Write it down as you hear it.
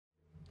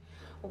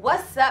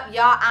What's up,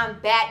 y'all? I'm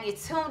back. You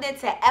tuned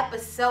into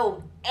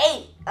episode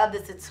 8 of the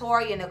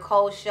Satoria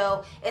Nicole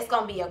show. It's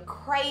going to be a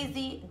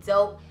crazy,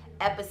 dope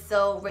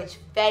episode. Rich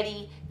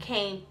Fetty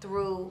came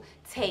through.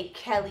 Tate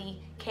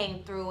Kelly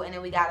came through. And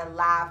then we got a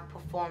live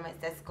performance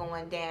that's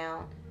going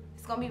down.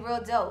 It's going to be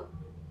real dope.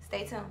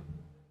 Stay tuned.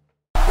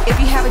 If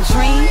you have a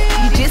dream,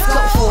 you just go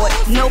for it.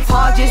 No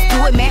pause, just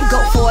do it, man, go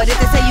for it. If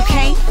they say you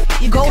can't,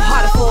 you go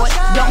harder for it.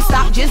 Don't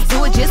stop, just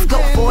do it, just go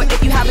for it.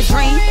 If you have a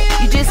dream,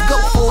 you just go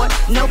for it.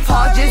 No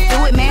pause, just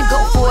do it, man, go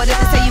for it. If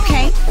they say you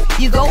can't,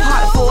 you go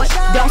harder for it.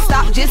 Don't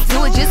stop, just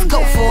do it, just go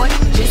for it.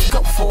 Just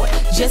go for it,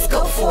 just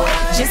go for it.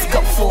 Just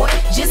go for it,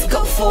 just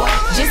go for it.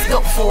 Just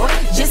go for it,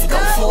 just go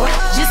for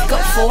it. Just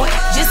go for it,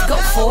 just go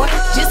for it.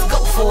 Just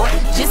go for it,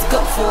 just go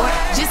for it.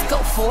 Just go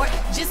for it,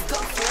 just go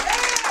for it.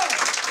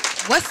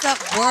 What's up,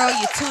 world?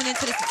 You're tuned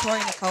into the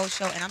Satoria Nicole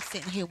show, and I'm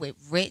sitting here with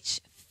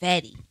Rich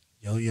Fetty.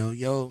 Yo, yo,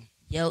 yo.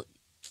 Yo,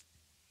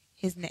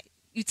 his name.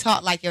 You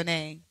talk like your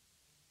name.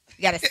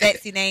 You got a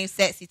sexy name,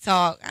 sexy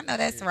talk. I know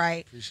that's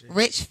right.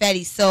 Rich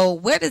Fetty. So,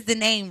 where does the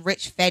name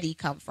Rich Fetty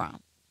come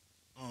from?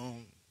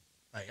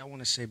 I want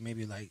to say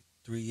maybe like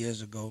 3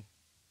 years ago,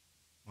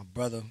 my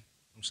brother,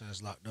 I'm saying,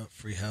 is locked up,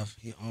 free health.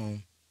 He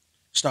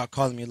started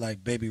calling me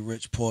like Baby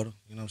Rich Porter.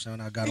 You know what I'm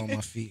saying? I got on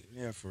my feet.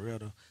 Yeah, for real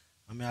though.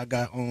 I mean,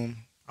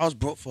 I was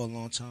broke for a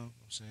long time. You know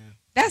what I'm saying.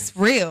 That's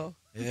real.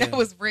 Yeah. That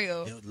was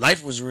real.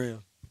 Life was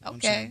real.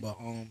 Okay. But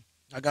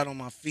I got on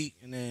my feet,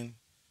 and then,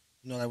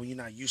 you know, like when you're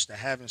not used to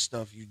having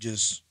stuff, you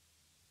just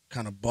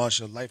kind of boss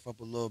your life up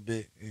a little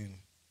bit, and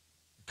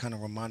kind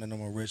of reminded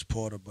him of Rich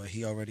Porter, but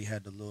he already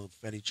had the little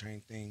Fetty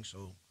train thing,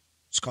 so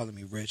it's calling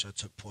me Rich. I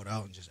took Porter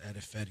out and just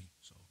added Fetty.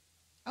 So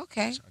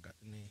okay. that's how I got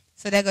the name.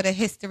 So there go the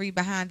history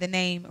behind the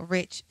name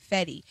Rich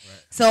Fetty.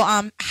 Right.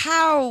 So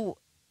how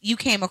you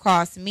came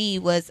across me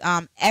was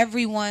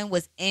everyone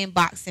was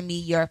inboxing me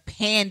your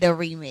Panda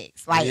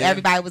remix. Like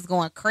everybody was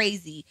going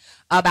crazy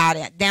about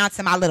it, down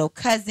to my little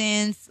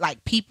cousins,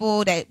 like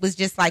people that was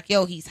just like,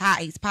 yo, he's hot,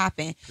 he's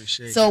popping.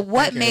 So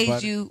what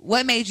made you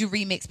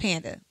remix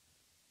Panda?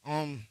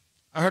 I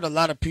heard a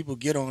lot of people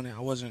get on it.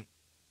 I wasn't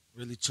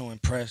really too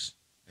impressed,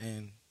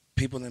 and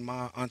people in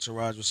my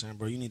entourage were saying,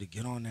 bro, you need to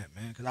get on that,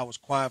 man, because I was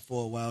quiet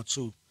for a while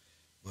too,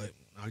 but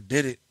I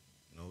did it.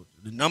 You know,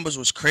 the numbers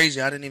was crazy.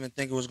 I didn't even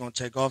think it was going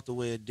to take off the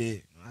way it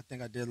did. You know, I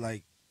think I did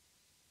like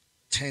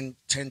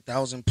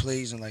 10,000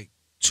 plays in like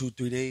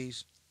 2-3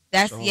 days.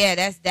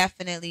 That's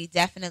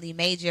definitely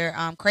major.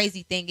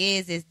 Crazy thing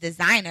is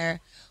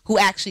Designer, who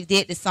actually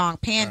did the song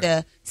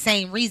Panda,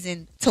 same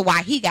reason to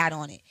why he got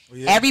on it. Oh,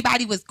 yeah.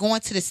 Everybody was going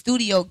to the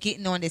studio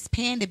getting on this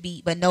Panda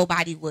beat, but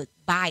nobody would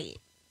buy it.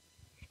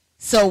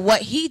 So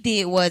what he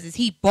did was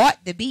he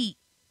bought the beat,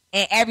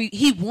 and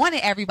he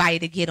wanted everybody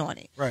to get on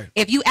it. Right.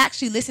 If you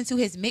actually listen to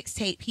his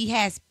mixtape, he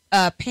has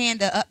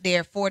Panda up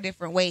there 4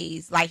 different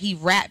ways. Like he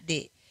rapped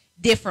it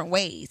different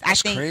ways.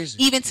 That's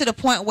crazy. Even to the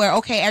point where,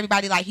 okay,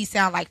 everybody like he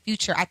sound like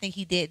Future. I think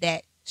he did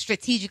that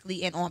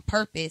strategically and on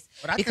purpose.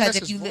 Because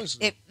if you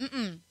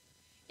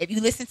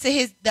listen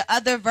to the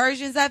other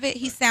versions of it,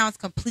 he sounds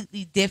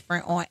completely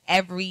different on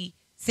every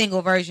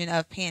single version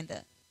of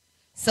Panda.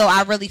 So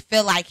I really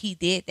feel like he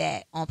did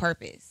that on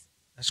purpose.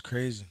 That's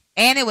crazy.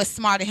 And it was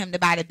smart of him to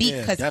buy the beat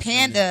because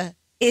Panda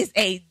is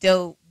a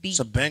dope beat. It's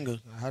a banger.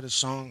 I heard a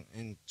song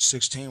in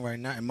 16 right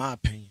now, in my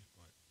opinion.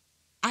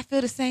 I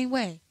feel the same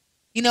way.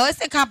 You know,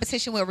 it's in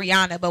competition with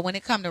Rihanna, but when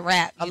it come to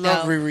rap, I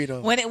love Riri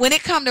though. When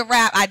it come to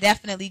rap, I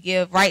definitely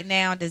give right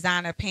now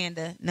Designer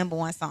Panda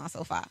 #1 song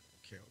so far.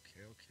 Okay.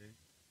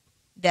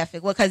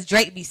 Definitely. Well, because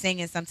Drake be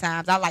singing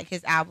sometimes. I like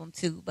his album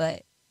too,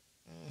 but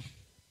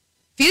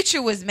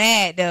Future was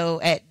mad though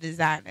at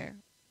Designer.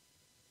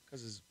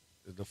 Because it's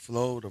the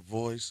flow, the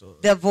voice.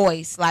 The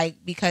voice,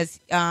 like, because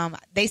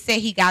they say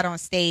he got on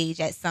stage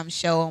at some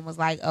show and was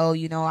like, oh,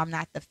 you know, I'm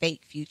not the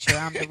fake Future.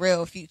 I'm the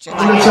real Future.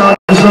 Like,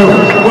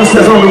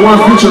 there's only one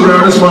Future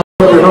around this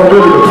motherfucker, and I'm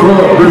really the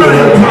plug.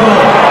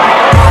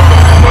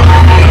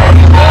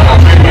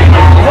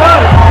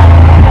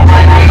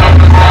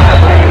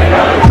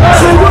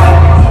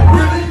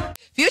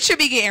 Future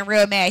be getting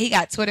real mad. He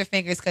got Twitter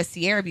fingers because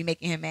Sierra be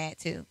making him mad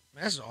too.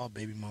 That's all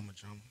baby mama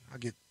drama. I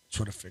get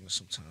Twitter fingers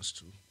sometimes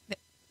too.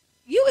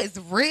 You is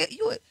real.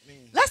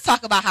 Let's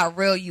talk about how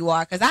real you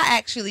are, because I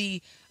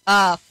actually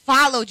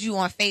followed you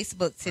on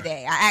Facebook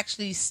today. I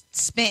actually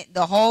spent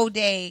the whole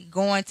day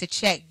going to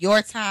check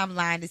your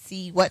timeline to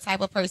see what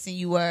type of person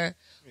you were,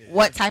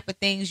 what type of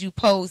things you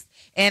post,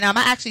 and I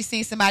actually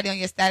seen somebody on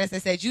your status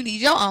that said you need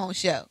your own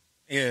show.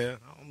 Yeah,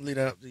 I'm leave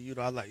that up to you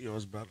though. I like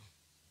yours better.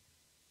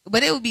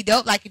 But it would be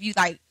dope, like if you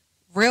like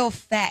Real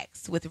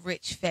Facts with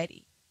Rich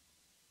Fetty.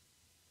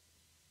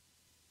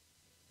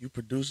 You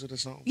produce it or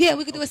something? Yeah,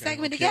 we could do a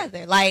segment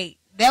together. Like,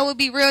 that would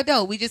be real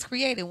dope. We just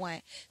created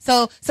one.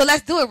 So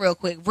let's do it real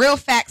quick. Real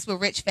Facts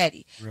with Rich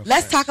Fetty.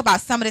 Let's talk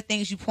about some of the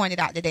things you pointed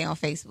out today on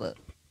Facebook.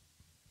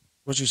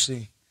 What you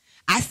see?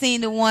 I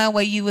seen the one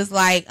where you was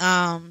like,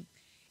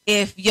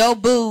 if your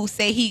boo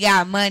say he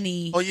got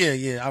money. Oh,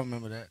 yeah, I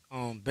remember that.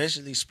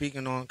 Basically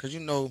speaking on, because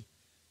you know,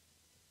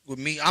 with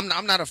me, I'm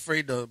not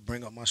afraid to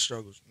bring up my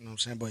struggles. You know what I'm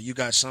saying? But you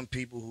got some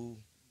people who,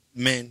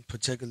 men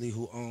particularly,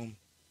 who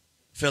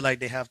feel like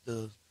they have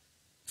to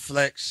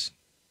flex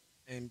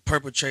and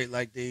perpetrate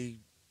like they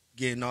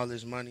getting all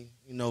this money,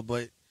 you know,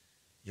 but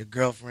your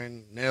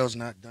girlfriend nails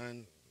not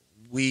done,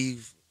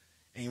 weave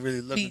ain't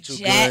really looking be too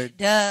jacked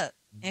good. Up.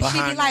 And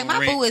she be like,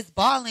 my boo is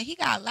balling. He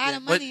got a lot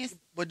of money.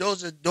 But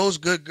those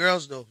good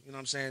girls though, you know what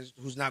I'm saying,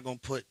 who's not gonna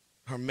put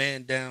her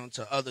man down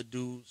to other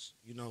dudes,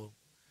 you know.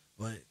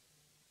 But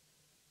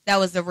that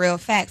was the real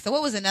fact. So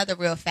what was another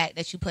real fact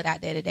that you put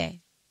out there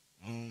today?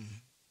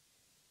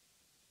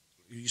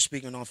 You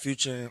speaking on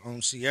Future and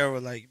on Sierra,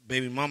 like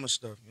baby mama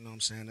stuff, you know what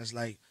I'm saying? That's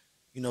like,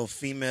 you know,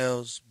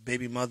 females,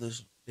 baby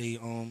mothers, they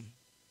I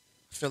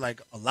feel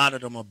like a lot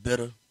of them are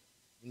bitter,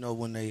 you know,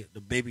 when the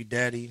baby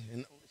daddy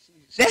and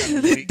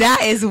that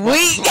is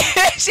weak.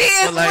 She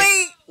is like,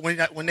 weak.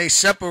 When they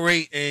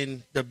separate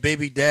and the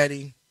baby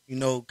daddy, you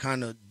know,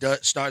 kind of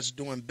starts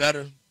doing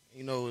better,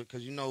 you know,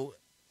 because, you know,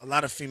 a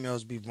lot of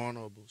females be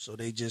vulnerable, so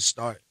they just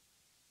start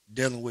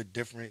dealing with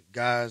different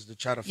guys to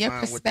try to Your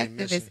find what they're missing.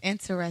 Your perspective is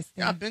interesting.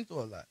 Yeah, I've been through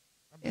a lot.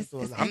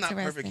 I'm not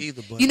perfect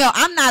either, but you know,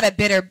 I'm not a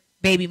bitter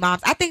baby mom.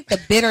 I think the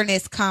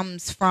bitterness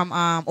comes from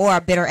or a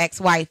bitter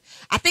ex-wife.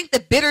 I think the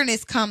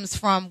bitterness comes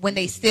from when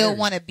they still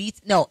want to be.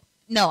 No,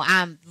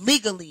 I'm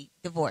legally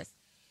divorced.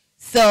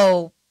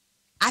 So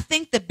I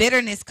think the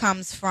bitterness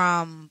comes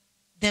from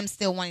them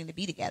still wanting to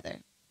be together.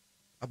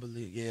 I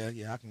believe,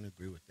 yeah, I can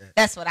agree with that.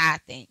 That's what I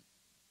think.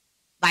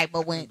 Like,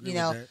 but when, you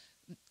know,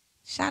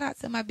 shout out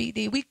to my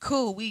BD. We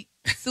cool. We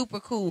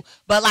super cool.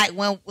 But like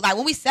when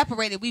we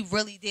separated, we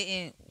really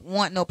didn't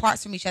want no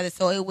parts from each other.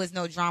 So it was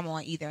no drama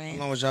on either end.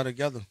 How long was y'all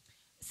together?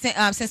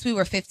 Since we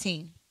were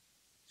 15.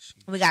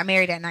 We got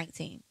married at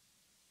 19.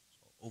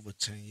 Over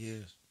 10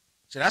 years.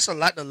 So that's a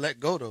lot to let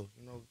go, though.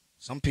 You know,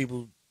 some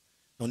people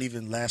don't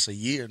even last a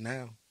year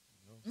now.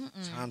 You know?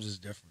 Times is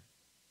different.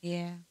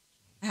 Yeah.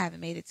 I haven't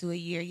made it to a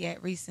year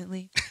yet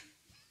recently.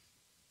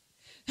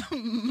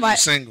 I'm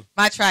single.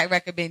 My track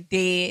record been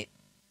dead.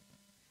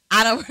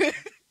 I don't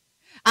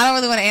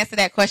really want to answer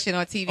that question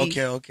on TV.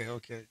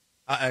 Okay.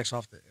 I'll ask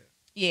off the air.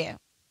 Yeah.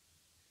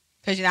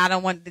 Because, you know, I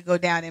don't want it to go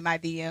down in my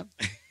DM.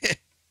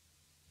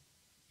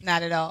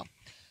 Not at all.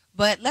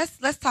 But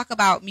let's talk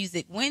about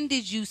music. When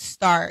did you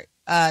start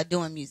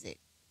doing music?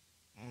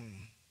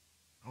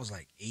 I was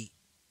like 8.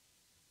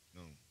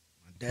 You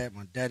know,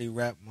 my daddy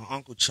rap, my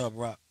uncle Chubb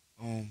rap.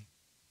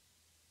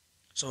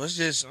 So it's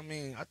just, I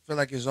mean, I feel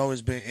like it's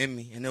always been in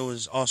me, and it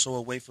was also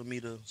a way for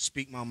me to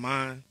speak my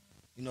mind.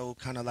 You know,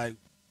 kind of like,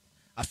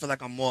 I feel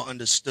like I'm more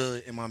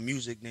understood in my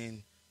music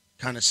than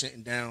kind of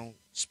sitting down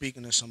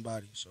speaking to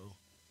somebody. So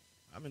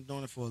I've been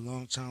doing it for a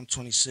long time.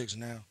 26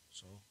 now.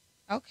 So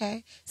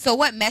okay. So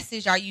what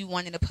message are you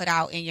wanting to put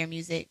out in your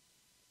music?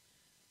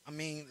 I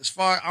mean,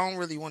 I don't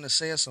really want to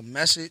say it's a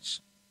message,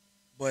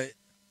 but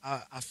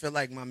I feel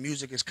like my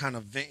music is kind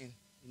of venting,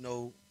 you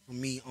know, for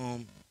me,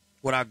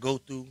 what I go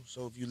through.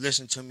 So if you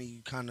listen to me,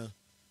 you kind of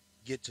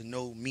get to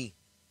know me,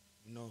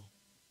 you know.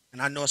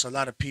 And I know it's a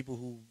lot of people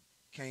who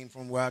came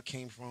from where I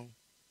came from,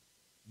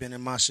 been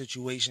in my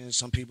situation.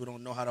 Some people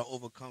don't know how to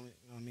overcome it.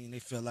 You know what I mean? They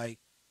feel like,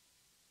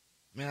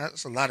 man,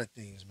 that's a lot of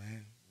things,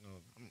 man. You know,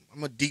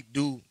 I'm a deep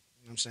dude. You know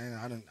what I'm saying?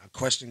 I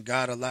question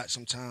God a lot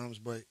sometimes,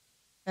 but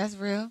that's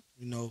real.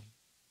 You know,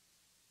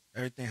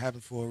 everything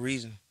happened for a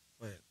reason.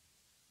 But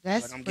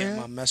that's I'm getting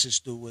my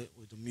message through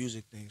with the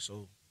music thing, so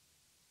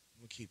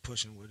I'm gonna keep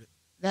pushing with it.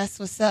 That's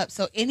what's up.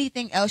 So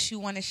anything else you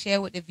want to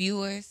share with the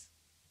viewers?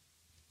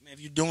 Man,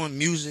 if you're doing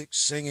music,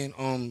 singing,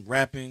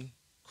 rapping,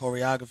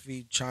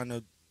 choreography, trying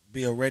to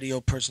be a radio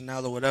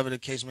personnel or whatever the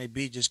case may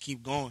be, just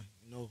keep going.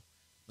 You know,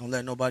 don't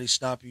let nobody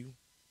stop you,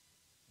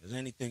 because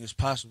anything is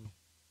possible.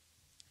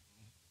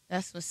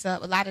 That's what's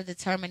up. A lot of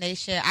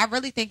determination. I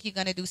really think you're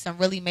going to do some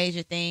really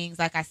major things.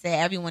 Like I said,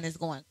 everyone is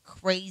going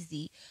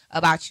crazy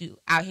about you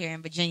out here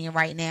in Virginia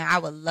right now. I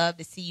would love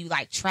to see you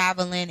like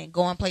traveling and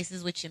going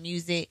places with your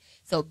music.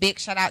 So big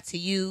shout out to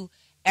you.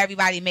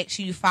 Everybody make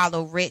sure you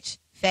follow Rich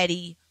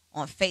Fetty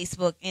on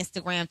Facebook,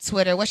 Instagram,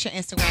 Twitter. What's your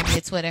Instagram and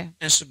your Twitter?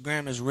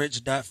 Instagram is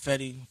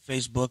rich.fetty.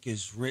 Facebook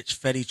is Rich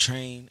Fetty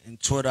Train. And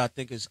Twitter, I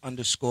think, is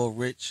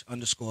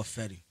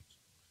 _Rich_Fetty.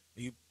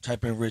 You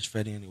type in Rich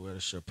Fetty anywhere,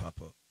 it should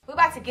pop up. We're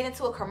about to get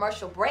into a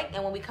commercial break,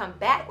 and when we come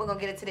back, we're going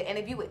to get into the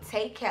interview with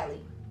Tay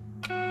Kelly.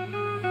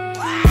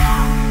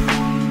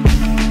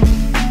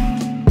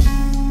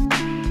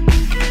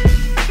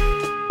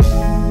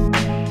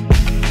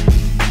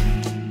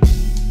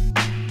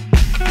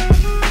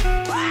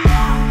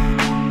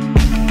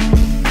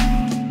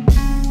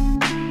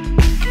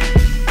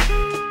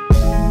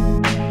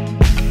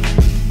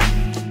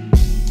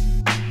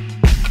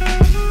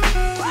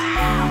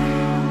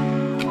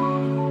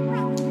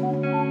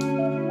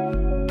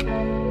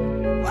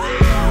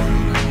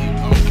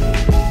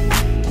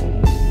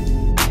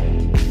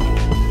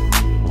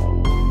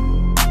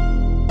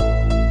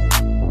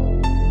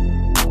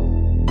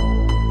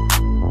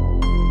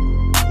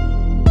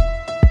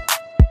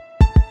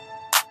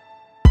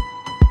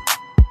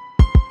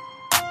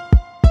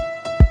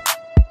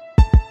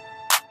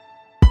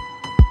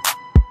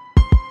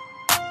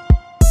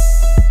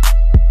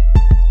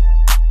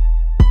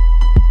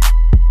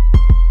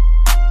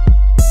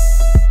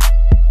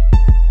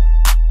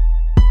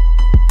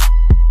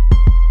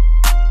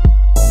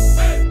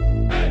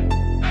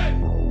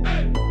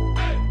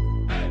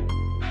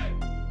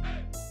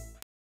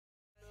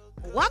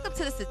 Welcome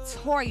to the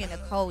Satoria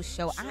Nicole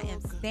show. I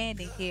am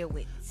standing here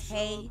with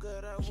Tay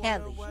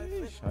Kelly.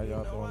 How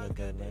y'all doing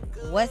today, man?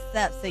 What's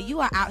up? So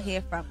you are out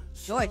here from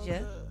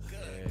Georgia.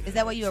 Is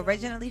that where you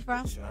originally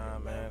from? Nah,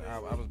 man. I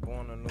was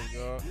born in New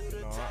York.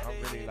 You know,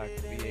 I'm really like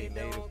a VA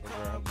native from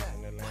where I'm just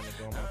in Atlanta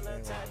doing my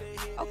thing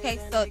right now. Okay,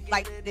 so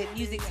like did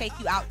music take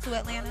you out to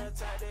Atlanta?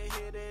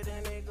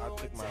 I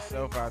took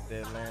myself out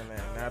to Atlanta,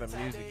 and now the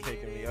music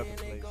taking me other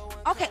places.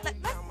 Okay, let's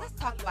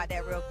talk about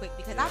that real quick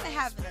because I've been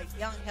having a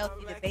young,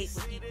 healthy debate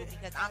with people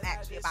because I'm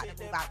actually about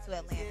to move out to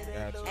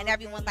Atlanta. Gotcha. And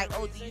everyone's like,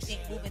 oh, do you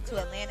think moving to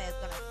Atlanta is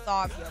going to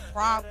solve your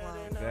problem?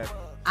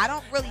 Exactly. I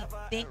don't really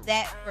think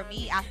that for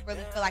me. I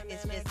really feel like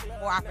it's just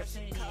more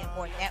opportunity and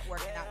more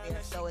networking out there.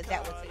 So is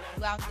that what took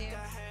you out there?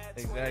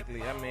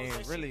 Exactly. I mean,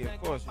 really,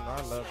 of course, you know,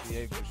 I love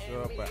VA for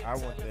sure, but I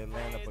went to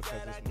Atlanta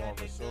because it's more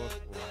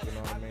resourceful, you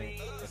know what I mean?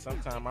 And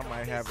sometimes I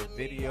might have a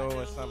video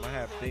or something, I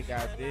have big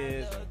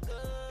ideas,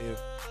 and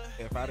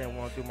if I didn't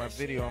want to do my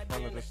video in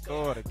front of the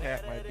store, the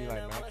cat might be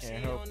like, man, I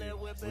can't help you.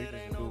 We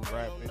just do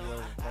rap videos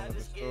in front of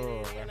the store,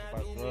 or rap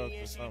about drugs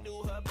or something.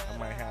 I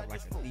might have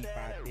like a deep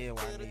idea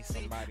where I need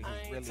somebody who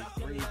really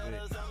breathes it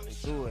to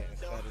do it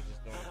instead of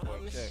just doing it for a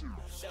check. You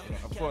know,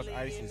 of course,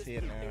 Eyce is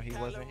here now. He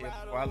wasn't here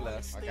before I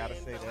left. I gotta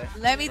say that.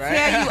 Let me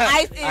tell you,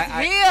 Eyce is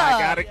here. I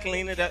gotta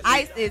clean it up.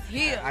 Eyce is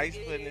here. Eyce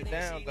putting it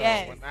down though.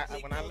 Yes.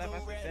 When I left, I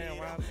said, damn,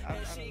 well, I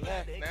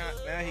left.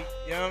 Now he,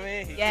 you know what I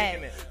mean? He Yes.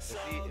 kicking it. But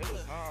see, it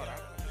was hard.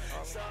 I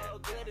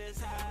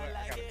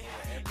gotta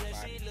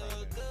everybody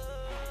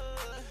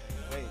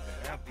wait,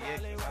 now VA, I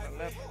done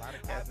left a lot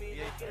of cats in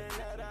VA.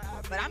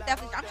 But I'm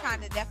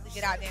trying to definitely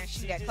get out there and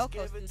shoot at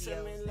Coco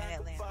Studios in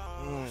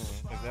Atlanta.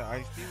 Is that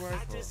Ice T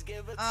wife?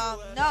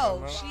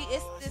 No, she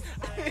is this.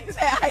 Is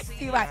that Ice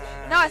T wife?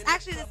 No, it's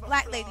actually this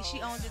black lady.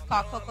 She owns this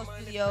called Coco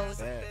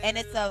Studios, and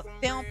it's a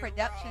film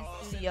production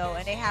studio,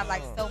 and they have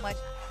like so much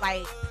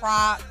like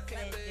props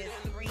and just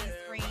green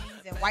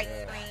screens and white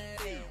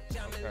screens and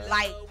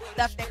like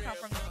stuff that come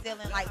from the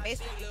ceiling, like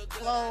basically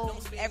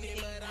clothes,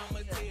 everything.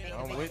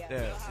 I'm with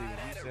that. See, you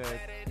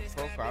said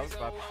Coco, I was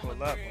about to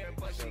pull up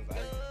when you said Ice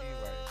T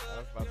wife. I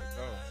was about to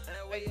go.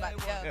 Where you about to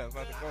go? Yeah, I was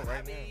about to go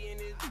right now.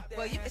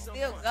 Well, you can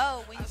still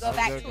go when you go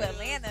back to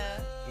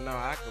Atlanta. No,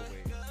 I could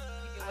wait. You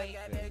can wait.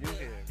 Yeah, you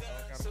here.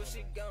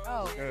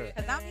 Oh,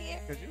 because I'm here.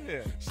 Because you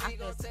here. I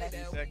feel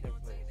special. Second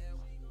place.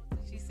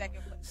 She's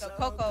second place. So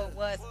Coco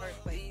was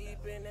first place.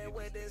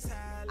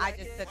 I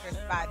just took her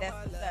spot. That's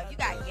what's up. You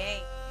got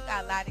game. You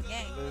got a lot of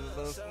game.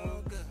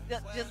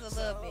 Just a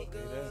little bit.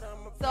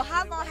 So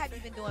how long have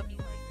you been doing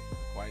music?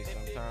 Quite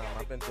some time.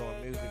 I've been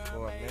doing music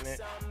for a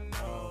minute.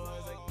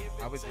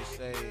 I would just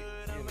say,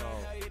 you know,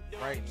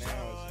 right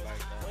now it's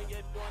like, I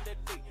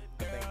think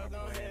my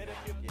plan is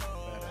getting better.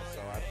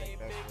 So I think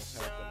that's what's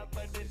helping the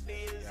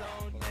consistency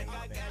out,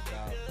 planning things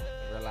out,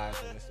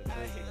 realizing it's a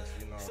business.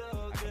 You know, I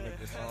can make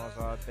the songs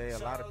all day. A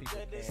lot of people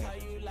can,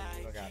 but you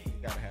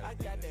gotta have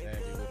business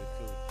savvy with it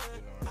too.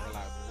 You know, and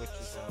realizing what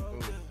you're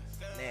gonna do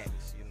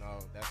next. You know,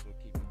 that's what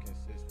keeps you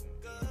consistent.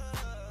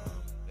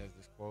 There's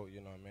this quote, you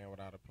know, a man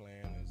without a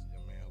plan is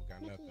a man who got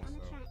nothing.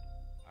 So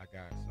I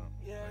got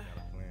something. I got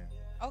a plan.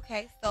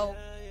 Okay, so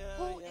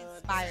who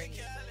inspired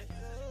you?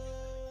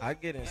 I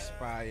get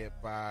inspired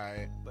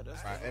by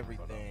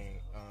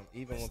everything.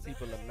 Even when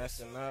people are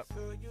messing up, I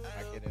learn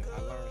something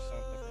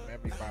from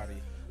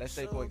everybody. Let's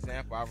say, for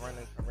example, I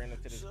ran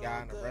into this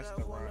guy in a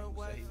restaurant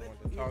who said he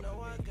wanted to talk to me.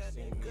 He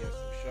seen me at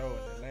some show in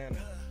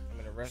Atlanta. I'm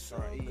in a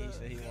restaurant eating. He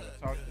said he wanted to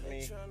talk to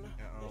me. And,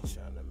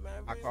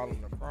 I call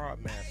him the fraud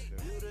master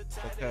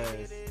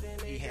because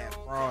he had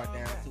fraud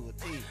down to a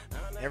T.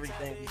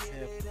 Everything he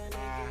said was a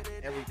lie,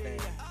 everything.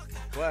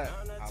 But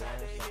I learned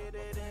something from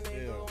him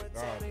still,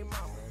 regardless. You know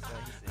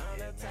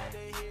what I'm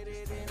saying? He said, yeah, man,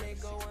 just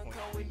turned a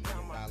 $6.3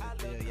 million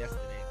deal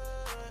yesterday. But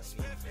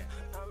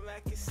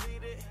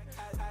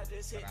I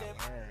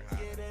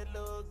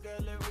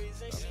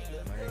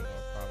learned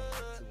how to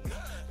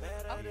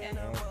Okay. You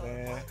know what I'm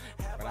saying?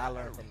 But I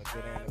learned from the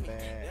good and the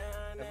bad.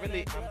 And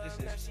really, I'm just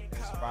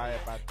inspired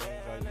by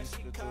things I used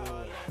to do. Trying to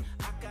do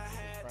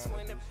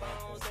something good or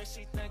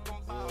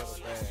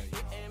bad,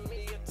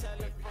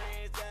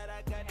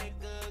 you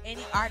know?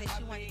 Any artist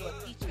you want to do a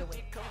feature with?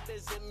 I'm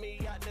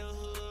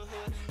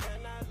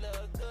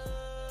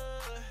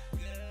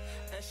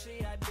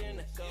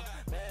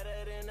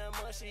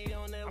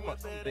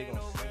big on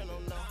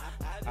singers.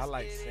 I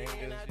like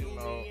singers, you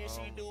know.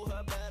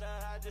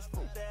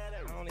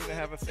 I don't even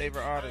have a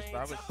favorite artist, but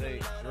I would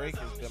say Drake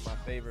has been my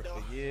favorite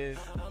for years.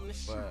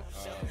 But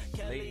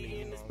lately,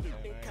 you know what I'm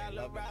saying, I ain't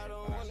loving it,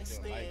 but I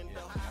still like it.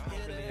 I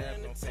don't really have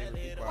no favorite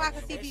people. Well, I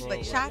can see people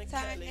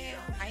bachata now.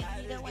 I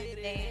ain't know what to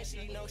dance.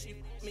 You know,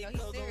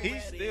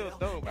 He's still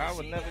dope. I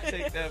would never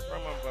take that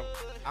from him, but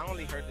I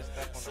only heard this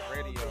stuff on the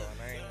radio,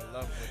 and I ain't in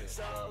love with it.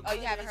 So, oh,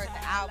 you haven't heard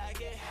the album?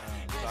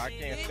 So I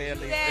can't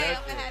fairly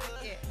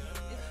judge it.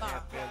 It's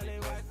fine.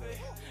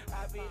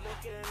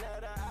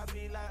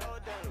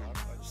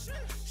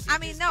 I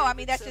mean, no. I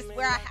mean, that's just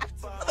where I have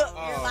to look.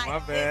 You're like, my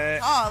bad.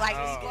 It's tall. Like,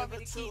 you want me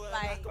to keep,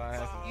 like,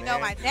 you know,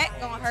 my neck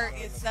gonna hurt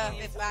and stuff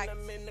if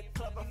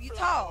you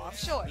tall, I'm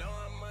short.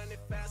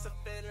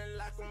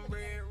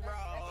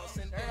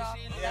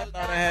 Yeah, I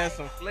thought I had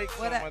some flakes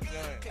on my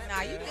joint.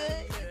 Nah, you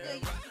good. You good.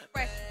 You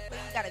fresh. You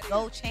got a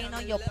gold chain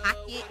on your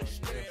pocket.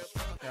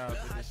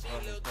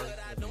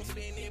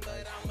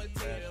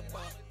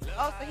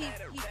 Oh, so he did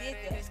that. Yeah, he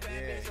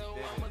did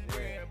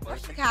it.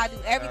 Brother Kyle do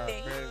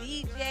everything.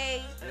 He DJ.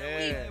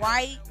 He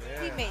write.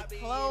 He make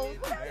clothes.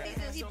 What else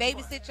he do? He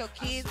babysit your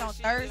kids on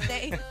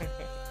Thursday.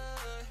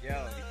 Yo,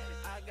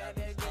 I got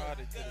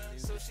started to the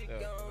music stuff. You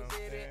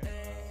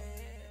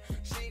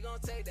know what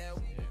I'm saying?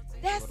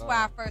 That's where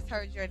I first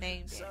heard your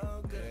name.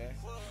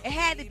 It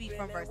had to be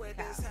from Versatile.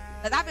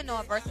 Because I've been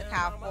knowing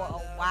Versatile for a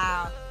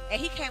while. And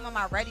he came on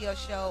my radio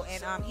show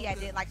and he had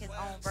did like his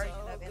own version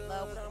of In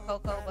Love with the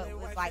Coco, but it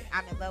was like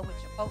I'm in love with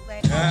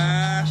Chipotle.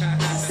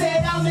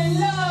 Said I'm in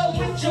love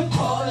with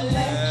Chipotle.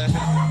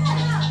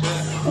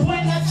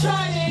 When I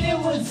tried it, it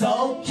was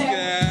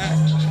okay.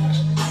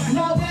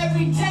 Now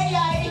every day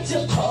I eat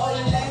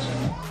Chipotle.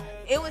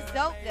 It was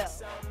dope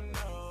though.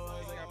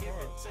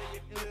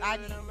 I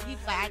need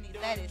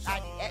lettuce. I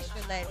need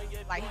extra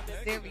lettuce. Like, he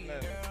was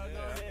serious.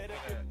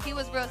 He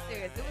was real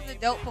serious. It was a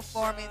dope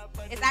performance.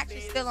 It's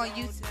actually still on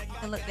YouTube. You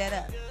can look that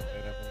up.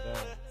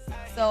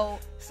 So,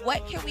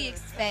 what can we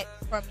expect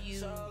from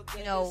you?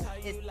 You know,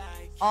 it's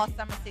all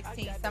summer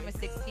 16, summer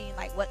 16.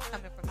 Like, what's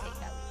coming from Tay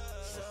Kelly?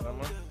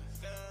 Summer?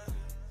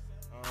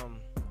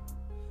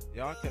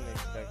 Y'all can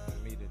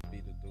expect me to be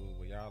the dude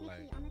where y'all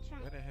like,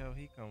 where the hell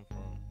he come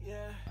from?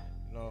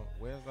 You know,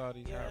 where's all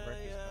these hot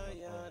records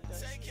coming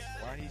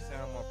from? Why he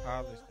sound more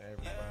polished than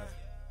everybody?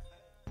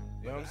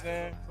 You know what I'm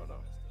saying?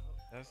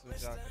 That's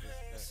what y'all can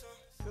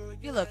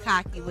expect. You look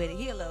cocky with it.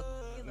 He a little.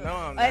 No,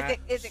 I'm not.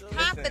 Is it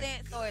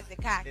confidence or is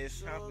it cocky?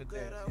 It's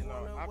confidence. You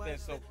know, I've been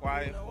so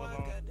quiet for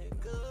long,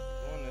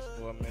 doing this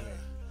for a minute.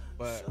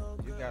 But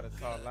you gotta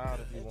talk loud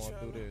if you want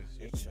to do this.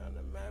 You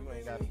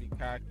ain't gotta be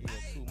cocky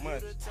and too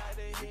much.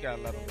 You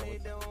gotta let them know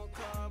what to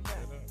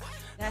do.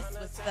 That's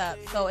what's up.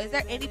 So, is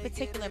there any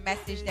particular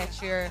message that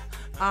you're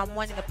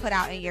wanting to put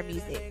out in your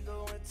music?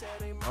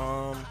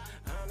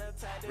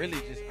 Really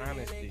just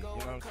honesty. You know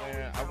what I'm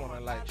saying? I want to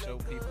like show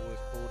people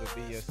it's cool to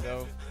be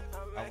yourself.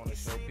 I want to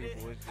show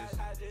people it's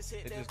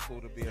just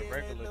cool to be a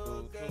regular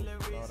dude too. You know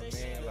what I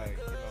mean? Like,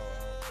 you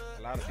know,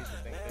 a lot of people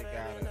think they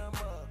gotta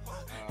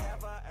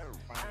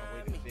find a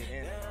way to fit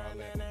in and all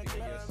that. But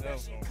being yourself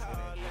gonna fit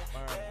in just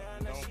fine.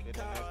 If you don't fit in,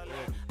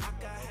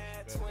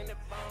 that's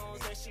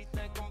good.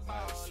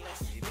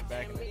 Even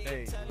back in the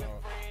day, you know,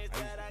 I used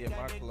to get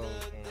my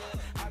clothes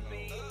from,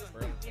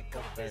 Burlington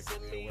Coat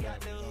Factory or whatever. You know what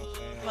I'm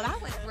saying? Well, I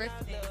went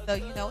thrifting, so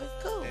you know it's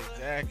cool.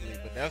 Exactly,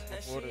 but that's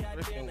before the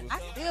thrifting was. I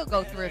still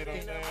go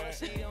thrifting.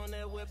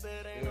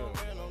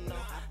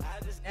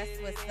 That's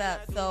what's up.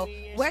 So,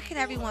 where can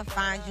everyone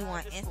find you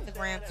on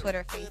Instagram,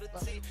 Twitter,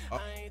 Facebook?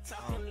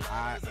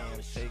 I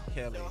am Tay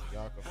Kelly.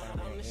 Y'all can find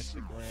me on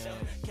Instagram.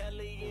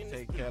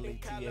 Tay Kelly,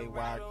 TAYKELLEY.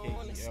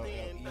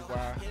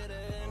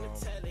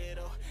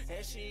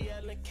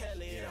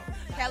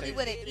 Kelly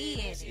with an E in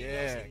it.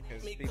 Yeah,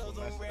 because people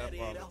mess it up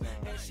all the time.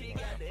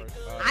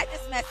 I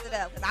just messed it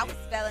up because I was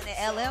spelling it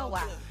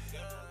LLY.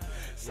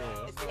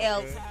 Yeah,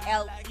 it's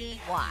LLEY.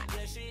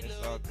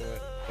 It's all good.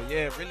 But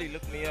yeah, really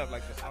look me up.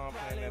 Like the song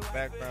playing in the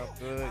background,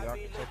 good. Y'all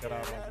can check it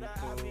out on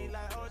YouTube.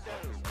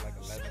 It's like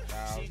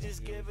 11,000 views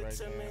right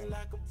there.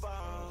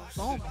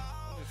 Boom.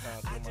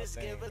 I'm just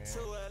trying to do my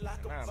thing, man.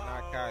 Nah, I'm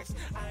not cocky.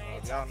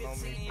 Y'all know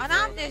me. And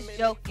I'm just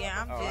joking.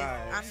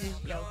 I'm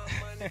just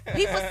joking.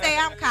 People say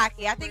I'm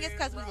cocky. I think it's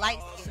because we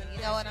light skin.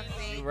 You know what I'm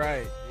saying?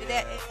 Right.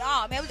 Yeah.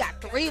 Oh man, we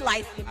got 3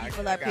 light skin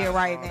people up here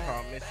right now.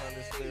 Called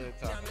Misunderstood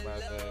talking about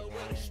that,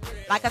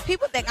 man. Like, cause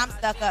people think I'm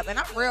stuck up, and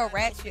I'm real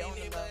ratchet on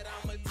the low.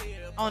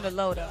 On the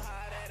low though.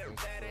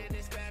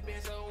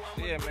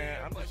 Yeah,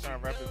 man. I'm just trying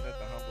to represent the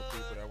humble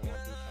people that want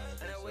to do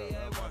things themselves.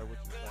 No matter what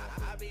you're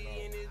trying to do.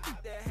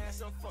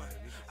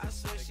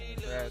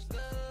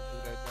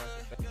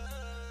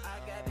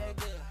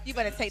 You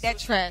better take that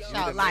trash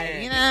out light.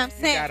 You know what I'm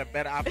saying? You got a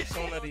better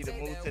opportunity to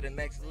move to the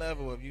next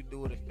level if you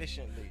do it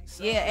efficiently.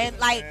 Yeah, and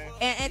like,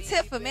 and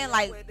tip for men,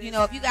 like, you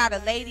know, if you got a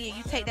lady and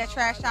you take that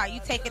trash out,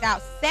 you take it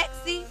out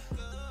sexy,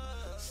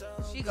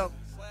 she go,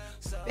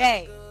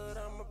 babe,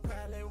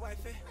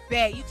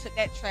 you took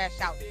that trash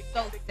out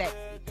so sexy.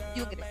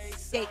 You'll get a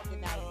steak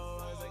tonight.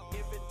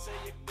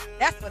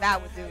 That's what I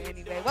would do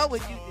anyway. What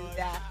would you do,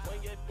 Dad?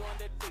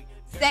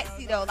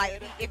 Sexy though,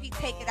 like if you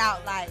take it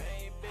out, like,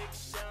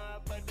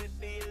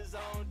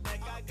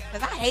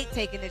 cause I hate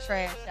taking the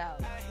trash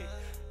out.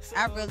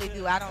 I really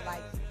do. I don't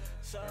like it.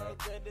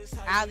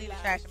 I'll leave the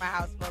trash in my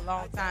house for a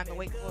long time and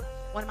wait for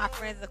one of my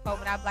friends to come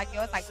and I'll be like,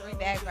 yo, it's like 3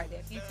 bags right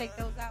there. Can you take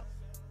those out?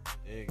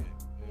 Yeah.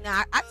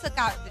 Nah, I took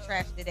out the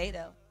trash today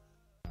though.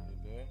 You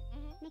did?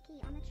 Nikki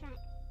on the track.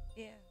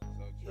 Yeah. So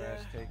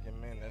trash taking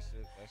men, that's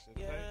your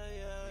thing.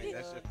 I mean,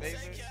 that's your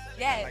favorite.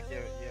 Yes. Like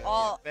your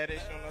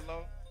fetish on the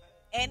low.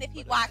 And if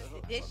he washes the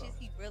dishes,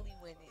 he really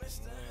win it.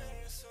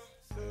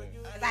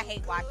 Cause I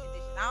hate washing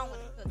dishes. I don't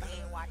want to cook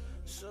and wash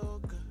dishes.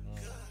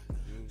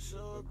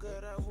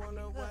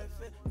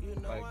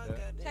 Like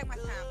that. Check my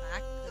timeline. I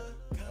can cook.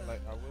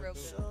 I will real do.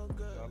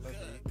 good. Y'all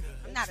lucky.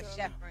 not a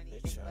chef or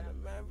anything, but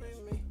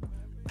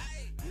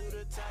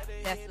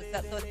that's what's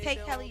up. So is Tay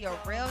Kelly your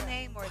real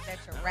name or is that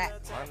your rap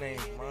name? My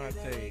name's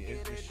Monte.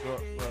 It's just short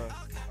for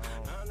Monte.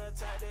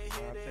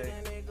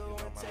 You know,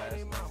 my last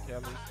name's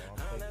Kelly, so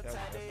I'm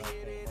Tay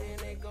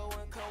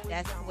Kelly.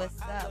 That's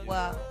what's up.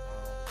 Well,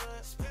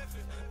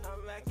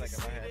 like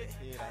if I had a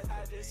kid,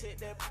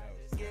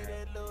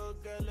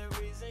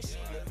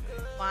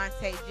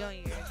 Monte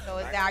Jr. So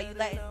is that, are you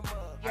letting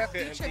your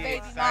future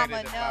baby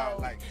mama know?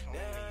 Like,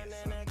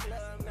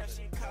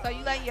 so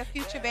you letting your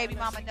future baby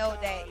mama know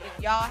that if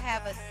y'all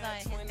have a son,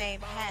 his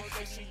name has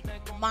to be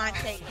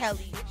Monte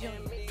Kelly Jr.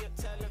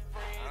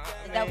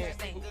 Is that what you're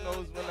saying? Who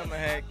knows when I'm gonna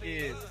have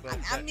kids?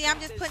 I mean, I'm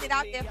just putting it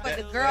out there for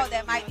the girl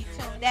that might be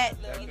tuned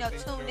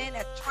in,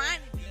 that's trying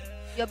to be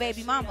your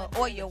baby mama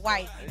or your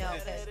wife,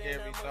 That's a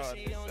scary thought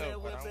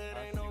itself, but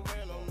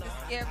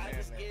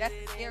that's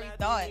a scary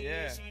thought.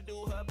 Yeah.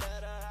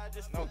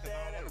 No, because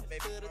I don't want a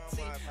baby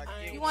mama if I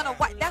get You want a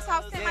wife? That's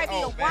how I'm saying, might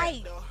be a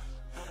wife.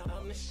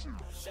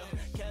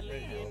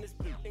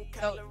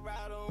 So,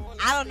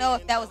 I don't know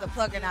if that was a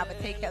plug or not, but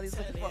Tay Kelly's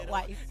looking for a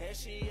wife.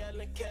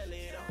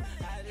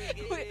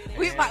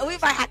 we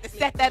might have to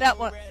set that up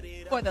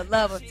for the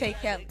love of Tay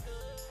Kelly.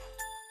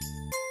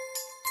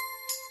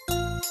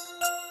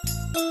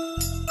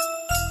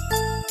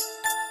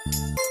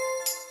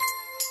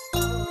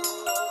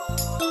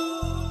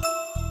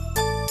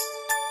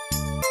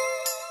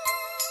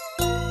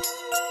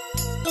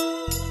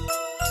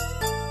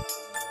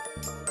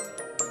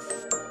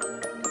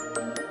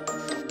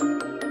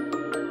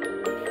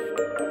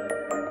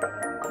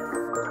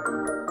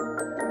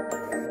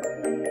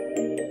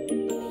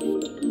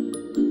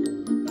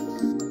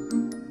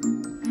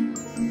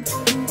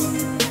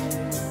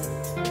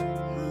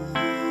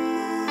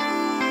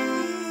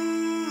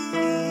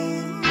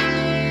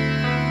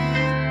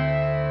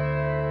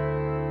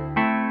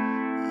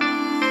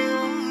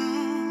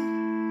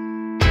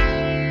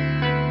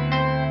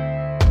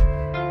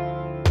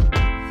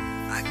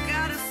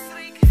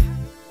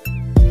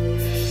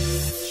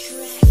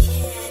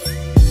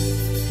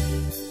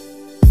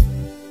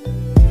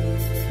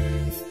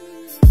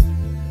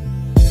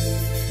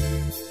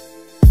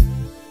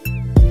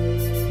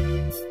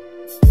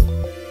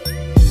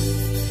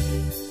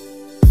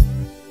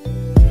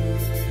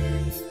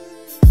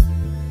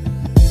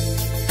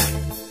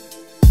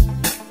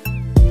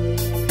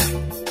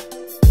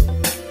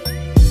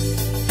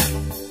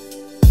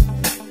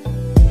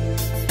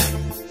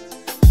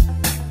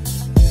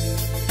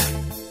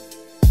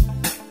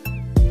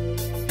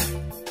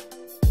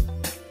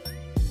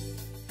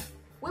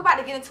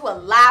 Into a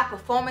live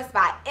performance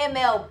by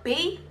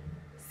MLB,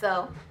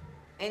 so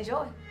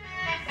enjoy.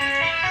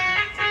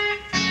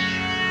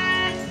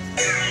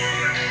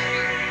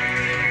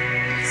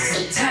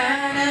 So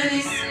tired of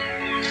this,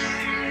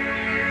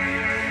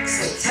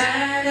 so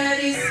tired of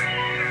this,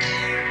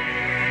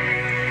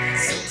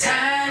 so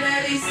tired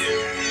of this,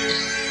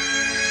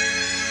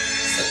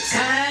 so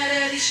tired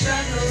of these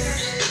struggles.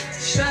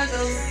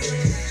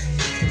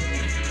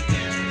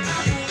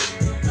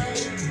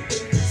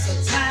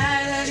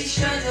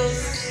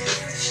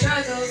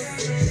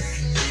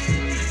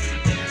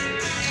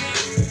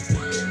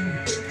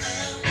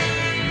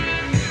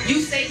 You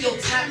say your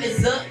time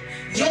is up,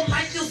 your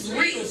life is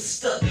real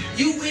stuck.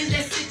 You in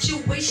that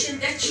situation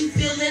that you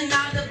feeling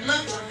out of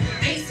luck.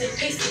 Pacing,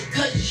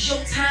 cause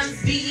your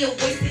time's being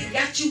wasted.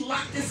 Got you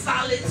locked in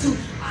solitude.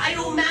 I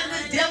don't mind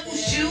the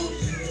devil's shoes.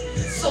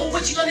 So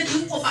what you gonna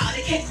do about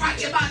it? Can't cry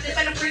about it,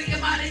 better pray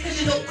about it, cause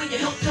you know where your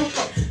help come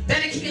from.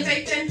 Better keep your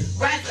faith and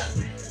rise up.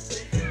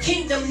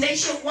 Kingdom,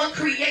 nation, one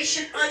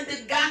creation under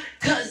God.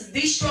 Cause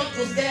these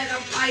struggles that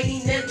I'm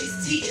fighting and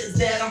these tears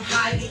that I'm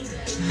hiding,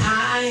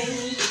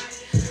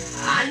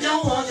 I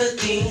know all the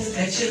things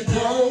that you're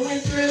going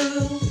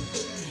through.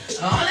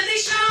 All of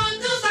these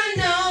struggles, I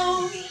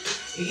know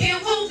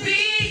it will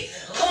be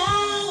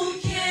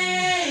okay.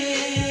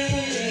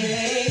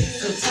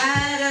 So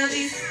tired of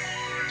this,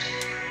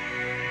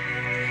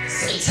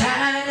 so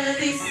tired of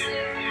this,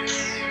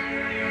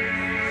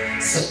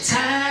 so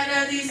tired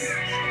of this.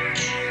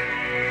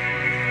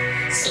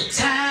 So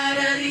tired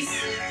of these,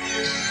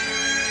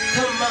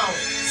 come on.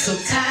 So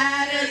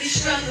tired of these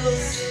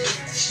struggles.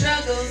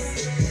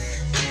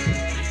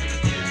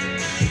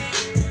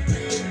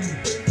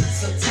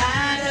 So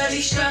tired of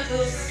these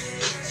struggles.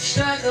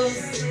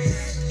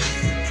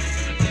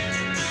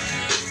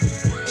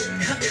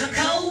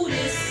 Cold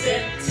as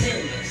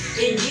September,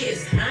 and yes,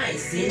 I ain't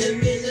seen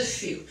him in a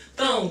few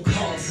phone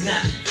calls.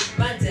 Nah,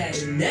 my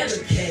daddy never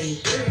came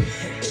through.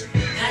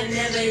 I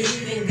never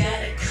even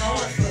got a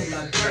card for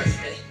my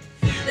birthday.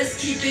 Let's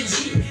keep it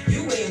G,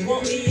 you ain't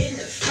want me in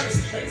the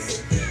first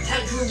place. I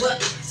grew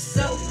up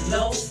so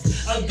lost,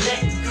 a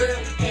black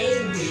girl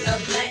angry, a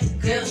black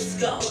girl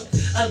scarred,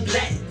 a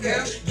black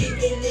girl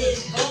getting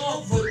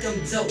involved with them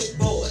dope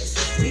boys.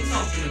 We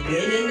talking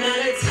in and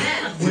out of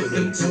town with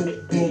them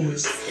dope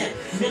boys.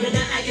 Now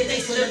I give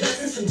thanks for the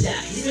blessings from Jah.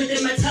 He's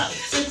strengthening my talk,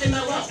 strengthening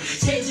my walk,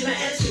 changing my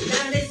attitude.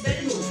 Nowadays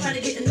better moves, trying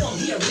to get to know him.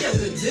 He a real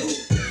good dude.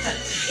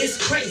 It's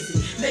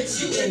crazy, met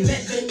you and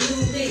met the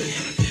new nigga.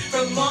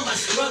 my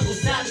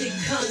struggles, I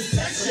become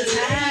such a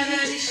tired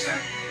of these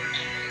struggles.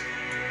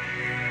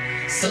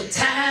 So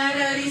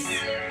tired of these.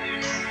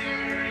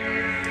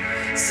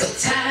 So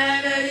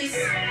tired of these.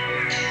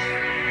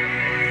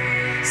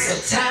 So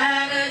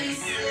tired of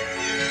these.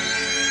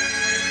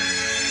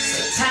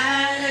 So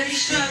tired of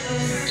these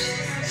struggles.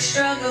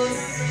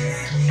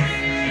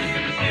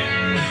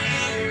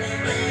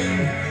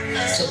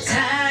 So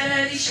tired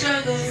of these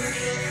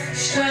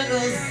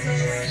struggles.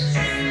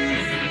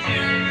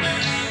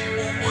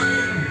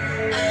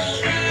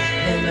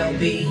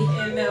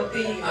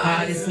 MLB,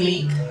 artist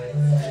Meek,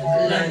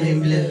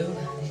 London Blue.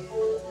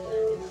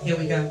 Here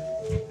we go.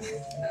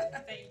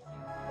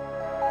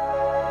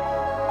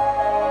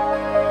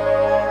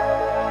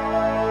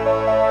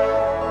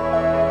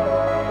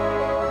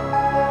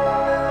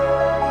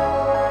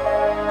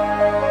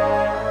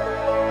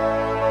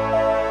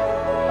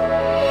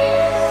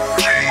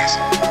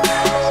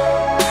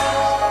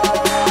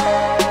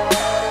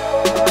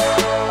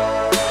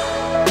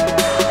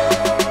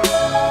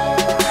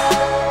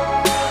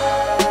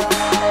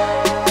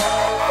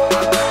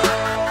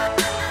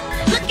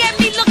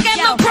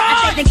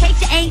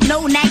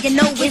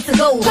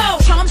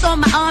 Charms on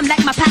my arm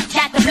like my pop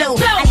got the blow.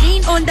 I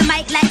lean on the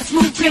mic like a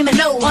smooth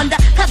criminal. On the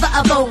cover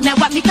of Vogue, now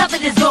watch me cover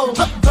this Vogue.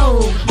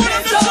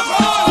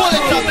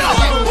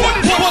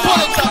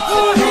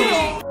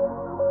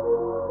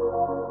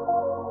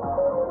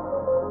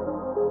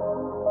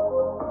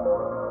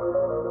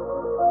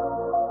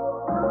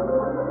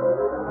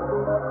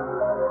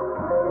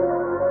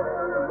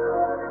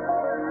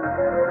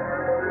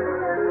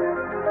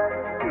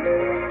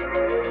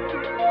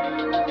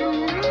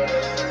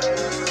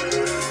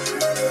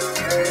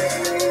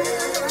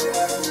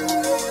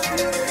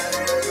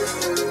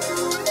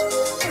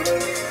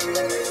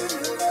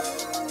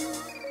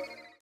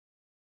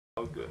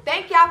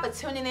 Thank y'all for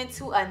tuning in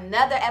to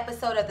another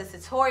episode of the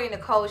Satoria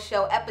Nicole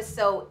Show,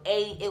 episode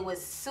 8. It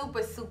was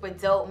super, super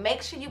dope.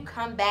 Make sure you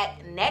come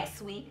back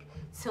next week.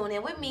 Tune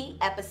in with me,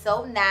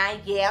 episode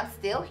 9. Yeah, I'm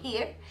still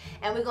here.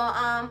 And we're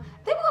gonna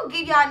then we're gonna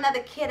give y'all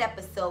another kid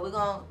episode. We're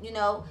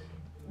gonna,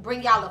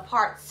 bring y'all a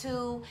part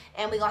 2,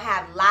 and we're gonna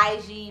have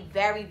Lige,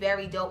 very,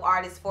 very dope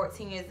artist,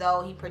 14 years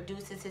old. He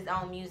produces his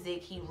own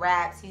music, he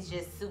raps, he's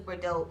just super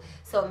dope.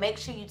 So make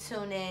sure you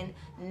tune in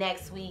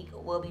next week.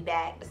 We'll be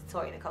back. The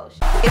Satoria Nicole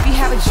Show. If you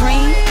have a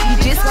dream, you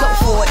just go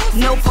for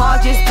it. No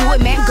pause, just do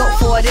it, man, go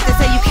for it. If they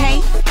say you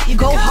can't, you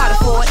go harder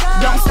for it.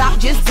 Don't stop,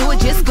 just do it,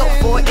 just go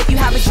for it. If you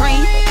have a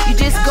dream, you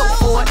just go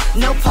for it.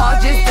 No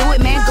pause, just do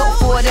it, man, go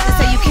for it. If they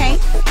say you can't,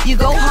 you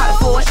go harder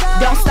for it.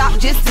 Don't stop,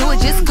 just do it,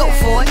 just go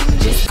for it.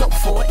 Just go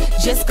for it,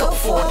 just go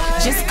for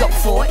it, just go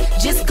for it,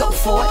 just go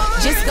for it,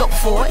 just go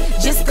for it,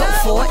 just go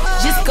for it,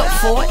 just go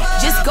for it,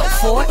 just go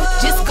for it,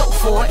 just go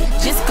for it,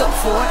 just go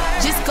for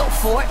it, just go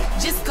for it,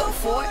 just go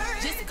for it,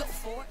 just go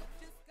for it.